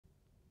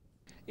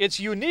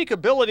Its unique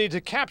ability to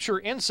capture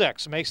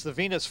insects makes the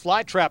Venus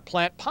flytrap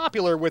plant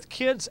popular with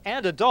kids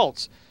and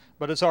adults.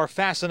 But it's our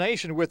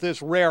fascination with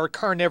this rare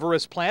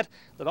carnivorous plant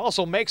that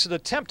also makes it a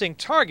tempting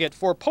target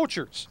for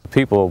poachers.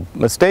 People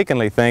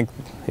mistakenly think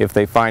if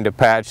they find a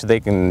patch they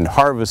can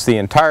harvest the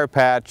entire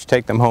patch,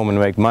 take them home and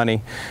make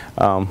money.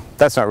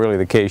 That's not really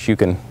the case. You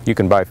can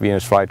buy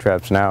Venus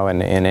flytraps now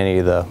in any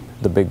of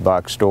the big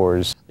box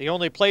stores. The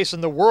only place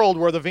in the world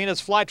where the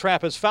Venus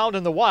flytrap is found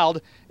in the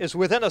wild is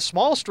within a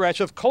small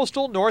stretch of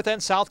coastal North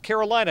and South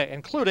Carolina,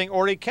 including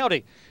Horry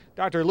County.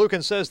 Dr.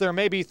 Lucan says there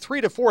may be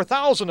 3,000 to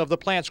 4,000 of the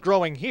plants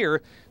growing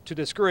here. To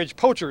discourage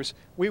poachers,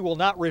 we will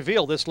not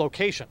reveal this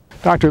location.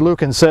 Dr.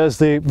 Lucan says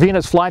the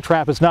Venus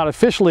flytrap is not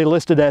officially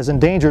listed as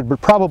endangered,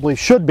 but probably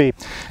should be.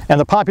 And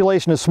the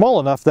population is small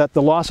enough that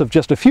the loss of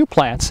just a few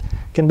plants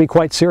can be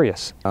quite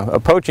serious. A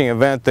poaching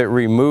event that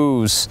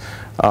removes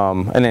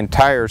an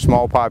entire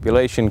small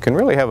population can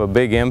really have a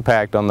big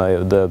impact on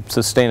the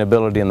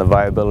sustainability and the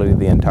viability of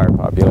the entire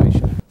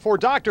population. For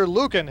Dr.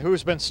 Lucan,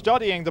 who's been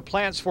studying the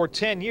plants for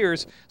 10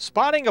 years,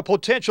 spotting a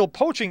potential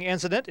poaching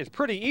incident is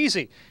pretty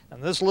easy,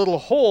 and this little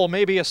hole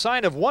may be a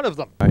sign of one of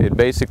them. It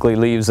basically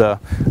leaves a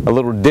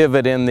little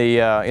divot in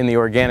the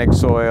organic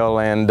soil,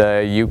 and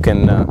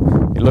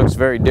it looks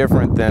very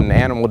different than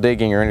animal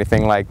digging or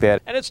anything like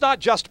that. And it's not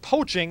just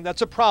poaching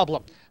that's a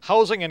problem.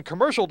 Housing and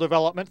commercial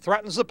development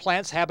threatens the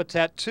plant's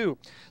habitat too.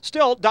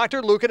 Still,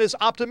 Dr. Lucan is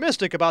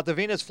optimistic about the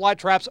Venus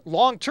flytrap's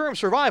long-term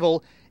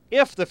survival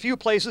if the few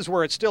places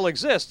where it still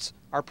exists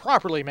are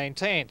properly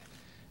maintained.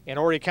 In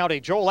Horry County,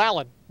 Joel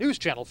Allen, News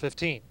Channel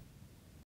 15.